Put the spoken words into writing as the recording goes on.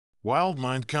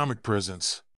Wildmind comic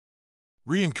presence.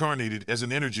 Reincarnated as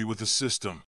an energy with a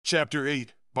system. Chapter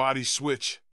 8, Body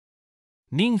Switch.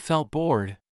 Ning felt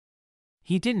bored.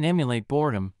 He didn't emulate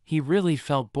boredom, he really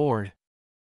felt bored.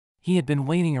 He had been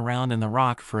waiting around in the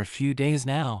rock for a few days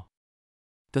now.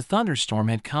 The thunderstorm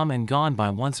had come and gone by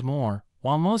once more,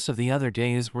 while most of the other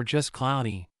days were just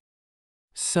cloudy.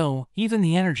 So, even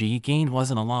the energy he gained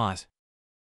wasn't a lot.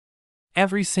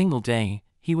 Every single day,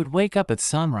 he would wake up at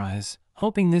sunrise,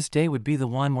 hoping this day would be the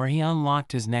one where he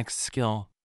unlocked his next skill.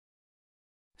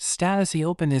 Status. He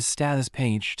opened his status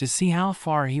page to see how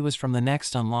far he was from the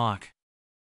next unlock.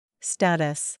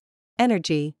 Status.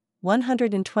 Energy,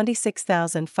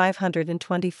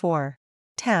 126,524.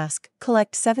 Task,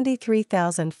 collect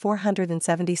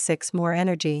 73,476 more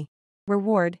energy.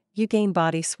 Reward, you gain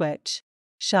body switch.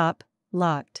 Shop,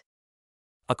 locked.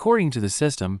 According to the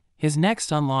system, his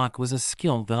next unlock was a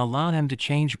skill that allowed him to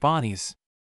change bodies,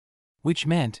 which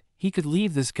meant he could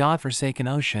leave this godforsaken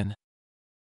ocean.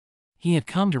 He had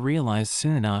come to realize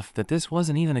soon enough that this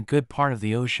wasn't even a good part of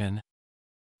the ocean.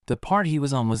 The part he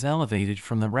was on was elevated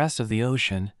from the rest of the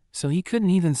ocean, so he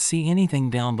couldn't even see anything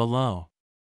down below.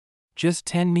 Just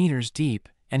 10 meters deep,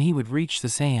 and he would reach the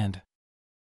sand.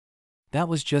 That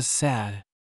was just sad.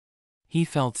 He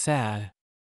felt sad.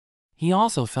 He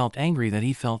also felt angry that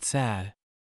he felt sad.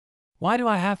 Why do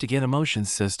I have to get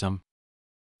emotions, system?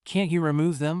 Can't you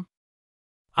remove them?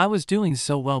 I was doing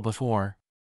so well before.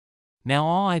 Now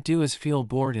all I do is feel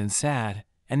bored and sad,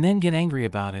 and then get angry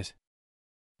about it.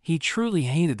 He truly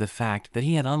hated the fact that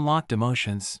he had unlocked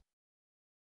emotions.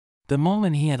 The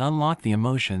moment he had unlocked the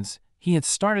emotions, he had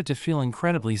started to feel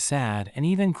incredibly sad and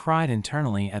even cried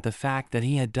internally at the fact that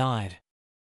he had died.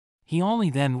 He only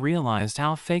then realized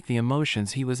how fake the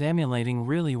emotions he was emulating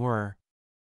really were.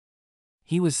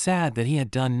 He was sad that he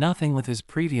had done nothing with his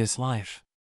previous life.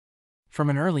 From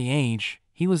an early age,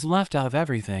 he was left out of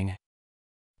everything.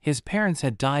 His parents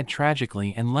had died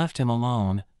tragically and left him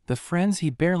alone. The friends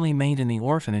he barely made in the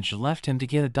orphanage left him to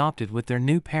get adopted with their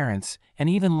new parents, and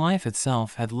even life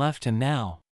itself had left him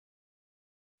now.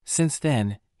 Since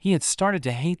then, he had started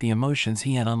to hate the emotions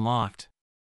he had unlocked.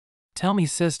 Tell me,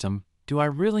 system, do I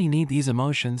really need these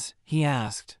emotions? He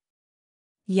asked.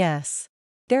 Yes.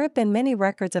 There have been many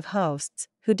records of hosts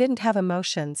who didn't have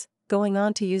emotions, going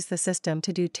on to use the system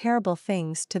to do terrible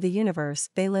things to the universe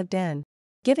they lived in.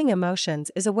 Giving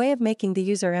emotions is a way of making the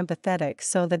user empathetic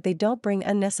so that they don't bring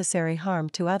unnecessary harm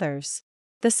to others.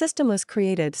 The system was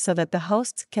created so that the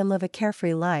hosts can live a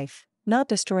carefree life, not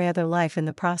destroy other life in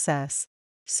the process.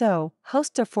 So,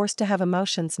 hosts are forced to have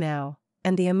emotions now,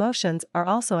 and the emotions are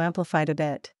also amplified a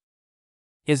bit.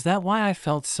 Is that why I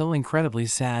felt so incredibly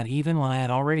sad even when I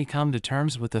had already come to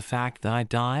terms with the fact that I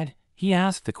died? He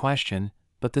asked the question,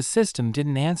 but the system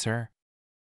didn't answer.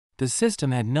 The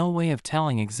system had no way of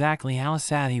telling exactly how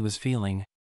sad he was feeling.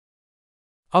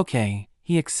 Okay,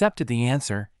 he accepted the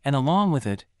answer, and along with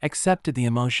it, accepted the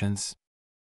emotions.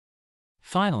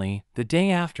 Finally, the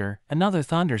day after, another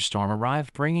thunderstorm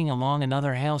arrived bringing along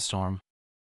another hailstorm.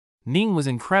 Ning was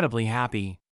incredibly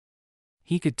happy.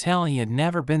 He could tell he had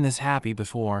never been this happy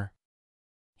before.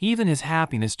 Even his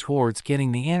happiness towards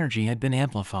getting the energy had been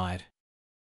amplified.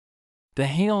 The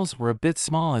hails were a bit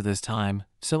smaller this time,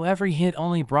 so every hit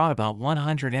only brought about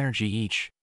 100 energy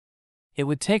each. It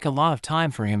would take a lot of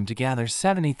time for him to gather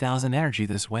 70,000 energy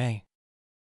this way.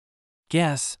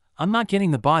 Guess, I'm not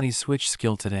getting the body switch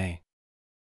skill today.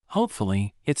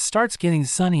 Hopefully, it starts getting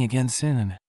sunny again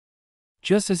soon.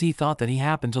 Just as he thought that, he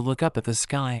happened to look up at the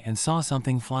sky and saw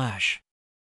something flash.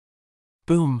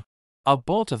 Boom! A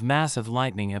bolt of massive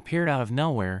lightning appeared out of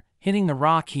nowhere, hitting the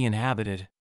rock he inhabited.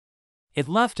 It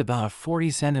left about a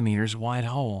 40 centimeters wide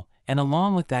hole, and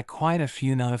along with that quite a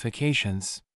few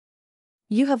notifications.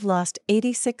 You have lost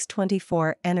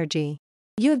 8624 energy.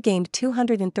 You have gained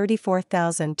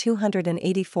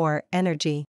 234,284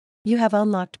 energy. You have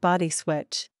unlocked body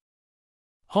switch.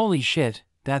 Holy shit,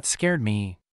 that scared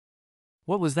me.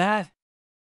 What was that?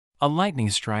 A lightning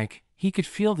strike. He could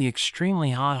feel the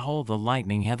extremely hot hole the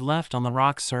lightning had left on the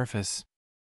rock's surface.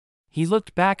 He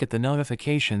looked back at the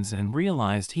notifications and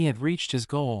realized he had reached his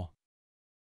goal.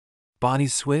 Body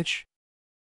switch?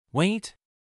 Wait.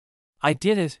 I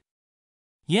did it.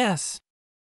 Yes.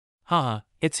 Haha,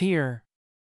 it's here.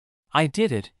 I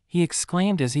did it, he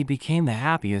exclaimed as he became the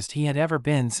happiest he had ever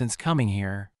been since coming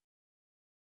here.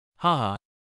 Haha.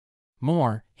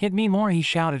 More, hit me more, he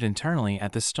shouted internally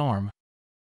at the storm.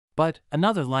 But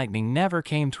another lightning never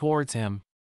came towards him.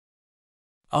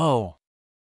 Oh.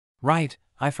 Right,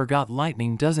 I forgot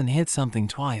lightning doesn't hit something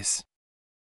twice.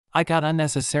 I got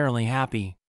unnecessarily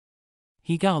happy.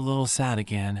 He got a little sad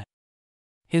again.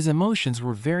 His emotions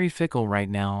were very fickle right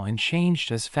now and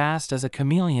changed as fast as a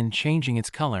chameleon changing its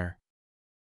color.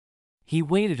 He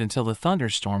waited until the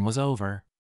thunderstorm was over.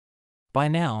 By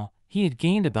now, he had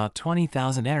gained about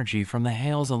 20,000 energy from the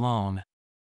hails alone.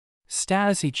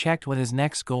 Status: he checked what his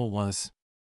next goal was.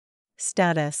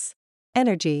 Status.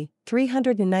 Energy,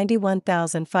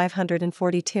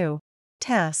 391,542.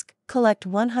 Task, collect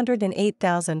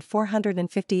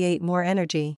 108,458 more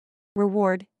energy.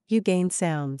 Reward, you gain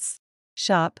sounds.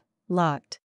 Shop,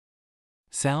 locked.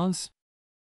 Sounds?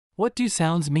 What do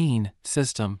sounds mean,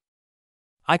 system?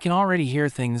 I can already hear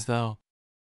things though.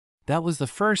 That was the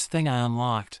first thing I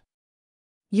unlocked.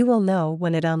 You will know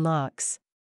when it unlocks.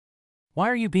 Why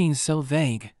are you being so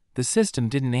vague? The system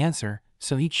didn't answer,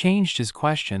 so he changed his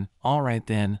question. Alright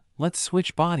then, let's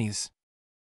switch bodies.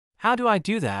 How do I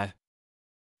do that?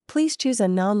 Please choose a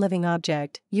non-living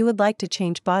object you would like to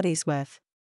change bodies with.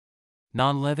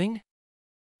 Non-living?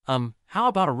 How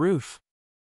about a roof?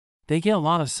 They get a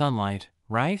lot of sunlight,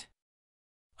 right?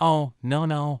 Oh,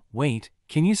 no, wait,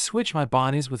 can you switch my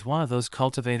bodies with one of those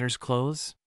cultivators'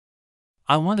 clothes?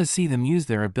 I want to see them use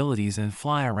their abilities and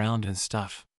fly around and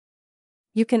stuff.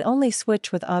 You can only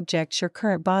switch with objects your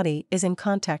current body is in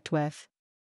contact with.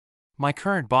 My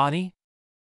current body?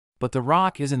 But the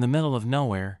rock is in the middle of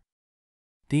nowhere.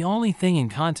 The only thing in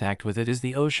contact with it is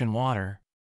the ocean water.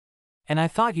 And I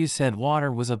thought you said water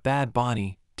was a bad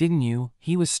body, didn't you?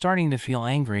 He was starting to feel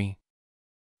angry.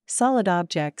 Solid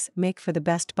objects make for the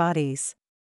best bodies.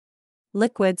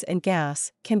 Liquids and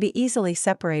gas can be easily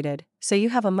separated, so you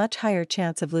have a much higher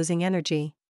chance of losing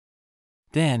energy.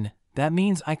 Then, that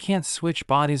means I can't switch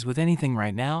bodies with anything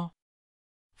right now?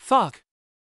 Fuck!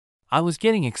 I was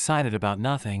getting excited about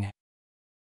nothing.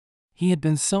 He had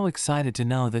been so excited to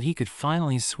know that he could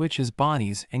finally switch his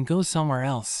bodies and go somewhere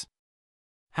else.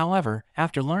 However,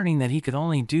 after learning that he could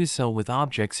only do so with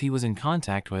objects he was in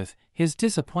contact with, his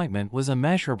disappointment was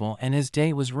immeasurable and his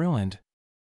day was ruined.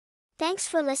 Thanks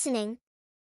for listening.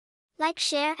 Like,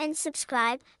 share, and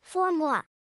subscribe for more.